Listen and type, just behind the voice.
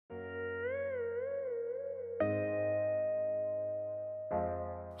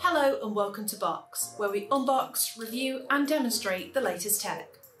Hello and welcome to Box, where we unbox, review and demonstrate the latest tech.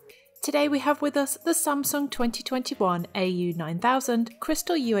 Today we have with us the Samsung 2021 AU9000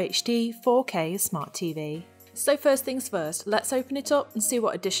 Crystal UHD 4K Smart TV. So first things first, let's open it up and see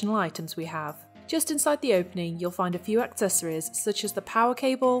what additional items we have. Just inside the opening you'll find a few accessories such as the power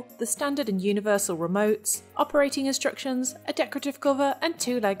cable, the standard and universal remotes, operating instructions, a decorative cover and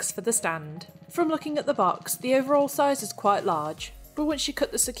two legs for the stand. From looking at the box, the overall size is quite large, but once you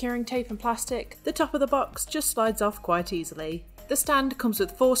cut the securing tape and plastic, the top of the box just slides off quite easily. The stand comes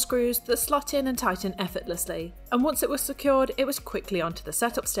with 4 screws that slot in and tighten effortlessly, and once it was secured, it was quickly onto the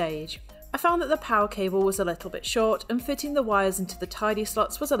setup stage. I found that the power cable was a little bit short and fitting the wires into the tidy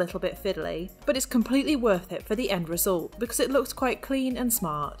slots was a little bit fiddly, but it's completely worth it for the end result because it looks quite clean and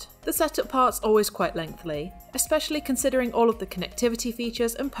smart. The setup part's always quite lengthy, especially considering all of the connectivity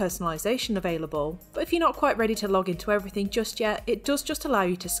features and personalisation available, but if you're not quite ready to log into everything just yet, it does just allow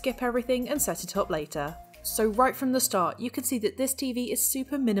you to skip everything and set it up later. So right from the start, you can see that this TV is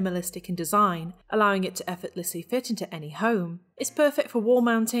super minimalistic in design, allowing it to effortlessly fit into any home. It's perfect for wall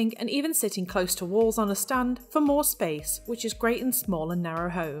mounting and even sitting close to walls on a stand for more space, which is great in small and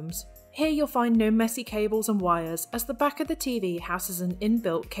narrow homes. Here you'll find no messy cables and wires, as the back of the TV houses an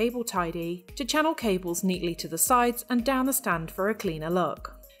inbuilt cable tidy to channel cables neatly to the sides and down the stand for a cleaner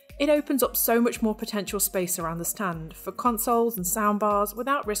look. It opens up so much more potential space around the stand for consoles and soundbars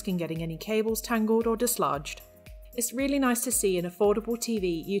without risking getting any cables tangled or dislodged. It's really nice to see an affordable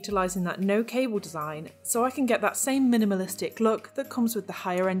TV utilising that no cable design, so I can get that same minimalistic look that comes with the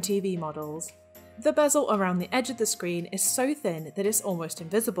higher end TV models. The bezel around the edge of the screen is so thin that it's almost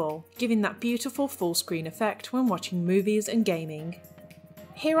invisible, giving that beautiful full screen effect when watching movies and gaming.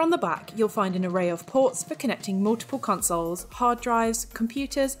 Here on the back you'll find an array of ports for connecting multiple consoles, hard drives,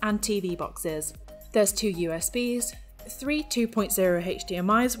 computers and TV boxes. There's 2 USBs, 3 2.0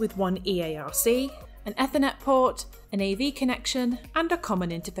 HDMIs with 1 EARC, an Ethernet port, an AV connection and a common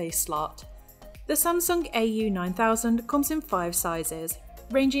interface slot. The Samsung AU9000 comes in 5 sizes,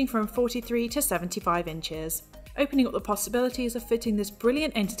 ranging from 43 to 75 inches. Opening up the possibilities of fitting this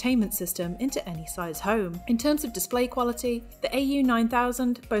brilliant entertainment system into any size home. In terms of display quality, the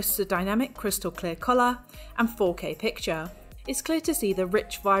AU9000 boasts a dynamic crystal clear colour and 4K picture. It's clear to see the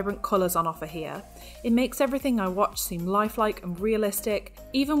rich, vibrant colours on offer here. It makes everything I watch seem lifelike and realistic,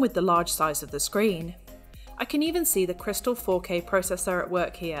 even with the large size of the screen. I can even see the crystal 4K processor at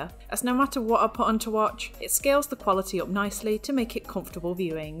work here, as no matter what I put on to watch, it scales the quality up nicely to make it comfortable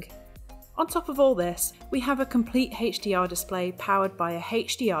viewing. On top of all this, we have a complete HDR display powered by a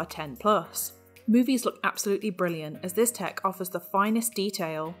HDR10+. Movies look absolutely brilliant as this tech offers the finest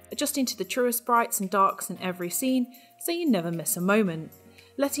detail, adjusting to the truest brights and darks in every scene so you never miss a moment,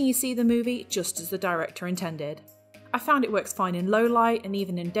 letting you see the movie just as the director intended. I found it works fine in low light and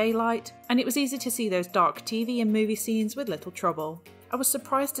even in daylight, and it was easy to see those dark TV and movie scenes with little trouble. I was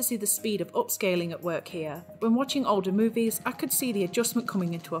surprised to see the speed of upscaling at work here. When watching older movies, I could see the adjustment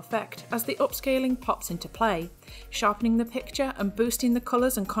coming into effect as the upscaling pops into play, sharpening the picture and boosting the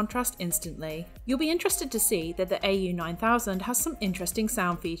colours and contrast instantly. You'll be interested to see that the AU9000 has some interesting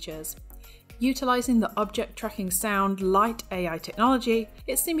sound features. Utilising the object tracking sound light AI technology,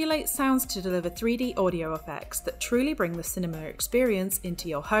 it simulates sounds to deliver 3D audio effects that truly bring the cinema experience into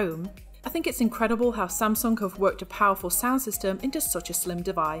your home. I think it's incredible how Samsung have worked a powerful sound system into such a slim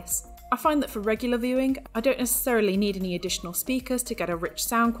device. I find that for regular viewing, I don't necessarily need any additional speakers to get a rich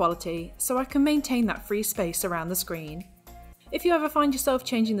sound quality, so I can maintain that free space around the screen. If you ever find yourself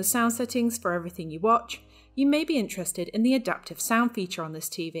changing the sound settings for everything you watch, you may be interested in the adaptive sound feature on this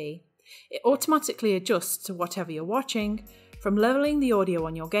TV. It automatically adjusts to whatever you're watching, from leveling the audio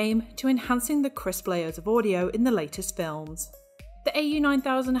on your game to enhancing the crisp layers of audio in the latest films. The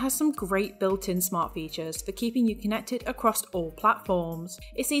AU9000 has some great built-in smart features for keeping you connected across all platforms.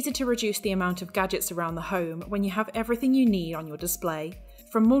 It's easy to reduce the amount of gadgets around the home when you have everything you need on your display,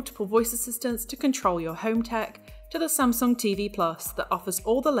 from multiple voice assistants to control your home tech, to the Samsung TV Plus that offers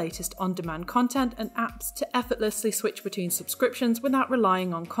all the latest on-demand content and apps to effortlessly switch between subscriptions without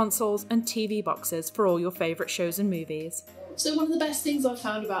relying on consoles and TV boxes for all your favourite shows and movies. So one of the best things I've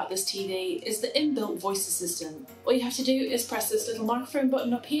found about this TV is the inbuilt voice assistant. All you have to do is press this little microphone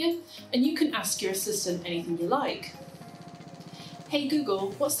button up here and you can ask your assistant anything you like. Hey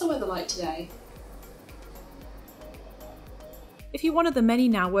Google, what's the weather like today? If you're one of the many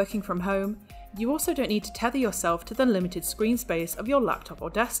now working from home, you also don't need to tether yourself to the limited screen space of your laptop or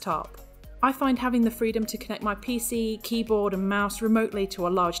desktop. I find having the freedom to connect my PC, keyboard and mouse remotely to a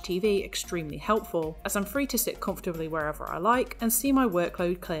large TV extremely helpful, as I'm free to sit comfortably wherever I like and see my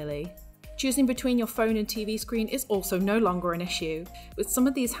workload clearly. Choosing between your phone and TV screen is also no longer an issue, with some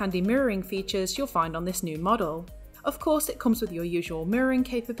of these handy mirroring features you'll find on this new model. Of course, it comes with your usual mirroring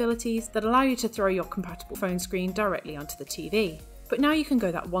capabilities that allow you to throw your compatible phone screen directly onto the TV. But now you can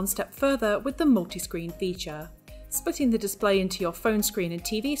go that one step further with the multi-screen feature. Splitting the display into your phone screen and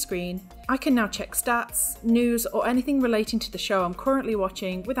TV screen, I can now check stats, news, or anything relating to the show I'm currently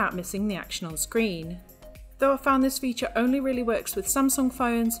watching without missing the action on screen. Though I found this feature only really works with Samsung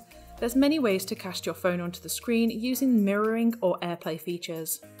phones, there's many ways to cast your phone onto the screen using mirroring or Airplay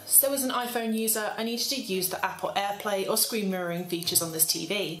features. So as an iPhone user, I needed to use the Apple Airplay or screen mirroring features on this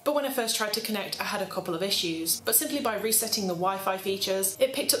TV. But when I first tried to connect, I had a couple of issues. But simply by resetting the Wi-Fi features,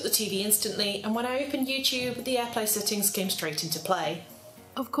 it picked up the TV instantly, and when I opened YouTube, the Airplay settings came straight into play.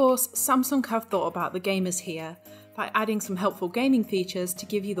 Of course, Samsung have thought about the gamers here, by adding some helpful gaming features to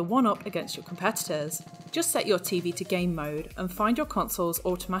give you the one-up against your competitors. Just set your TV to game mode and find your consoles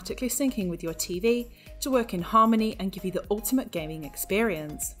automatically syncing with your TV to work in harmony and give you the ultimate gaming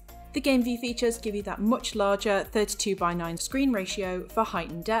experience. The Game View features give you that much larger 32:9 screen ratio for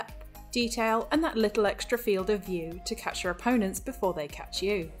heightened depth, detail, and that little extra field of view to catch your opponents before they catch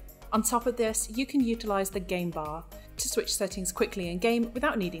you. On top of this, you can utilise the game bar to switch settings quickly in game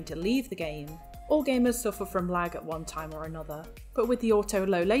without needing to leave the game. All gamers suffer from lag at one time or another, but with the auto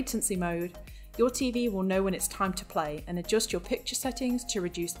low latency mode, your TV will know when it's time to play and adjust your picture settings to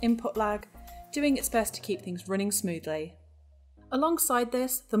reduce input lag, doing its best to keep things running smoothly. Alongside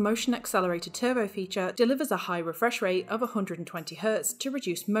this, the Motion Accelerated Turbo feature delivers a high refresh rate of 120Hz to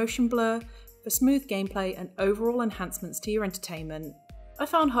reduce motion blur for smooth gameplay and overall enhancements to your entertainment. I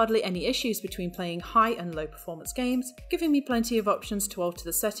found hardly any issues between playing high and low performance games, giving me plenty of options to alter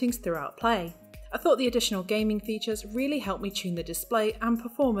the settings throughout play. I thought the additional gaming features really helped me tune the display and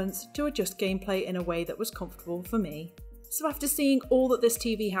performance to adjust gameplay in a way that was comfortable for me. So after seeing all that this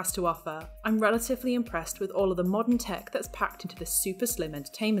TV has to offer, I'm relatively impressed with all of the modern tech that's packed into this super slim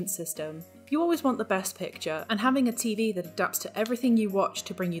entertainment system. You always want the best picture, and having a TV that adapts to everything you watch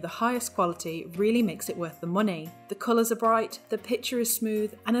to bring you the highest quality really makes it worth the money. The colours are bright, the picture is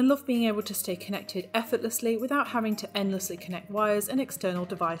smooth, and I love being able to stay connected effortlessly without having to endlessly connect wires and external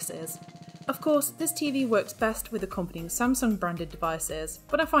devices. Of course, this TV works best with accompanying Samsung branded devices,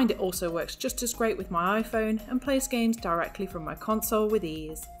 but I find it also works just as great with my iPhone and plays games directly from my console with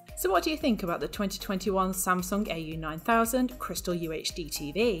ease. So what do you think about the 2021 Samsung AU9000 Crystal UHD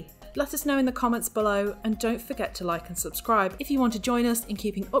TV? Let us know in the comments below, and don't forget to like and subscribe if you want to join us in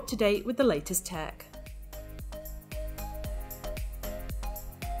keeping up to date with the latest tech.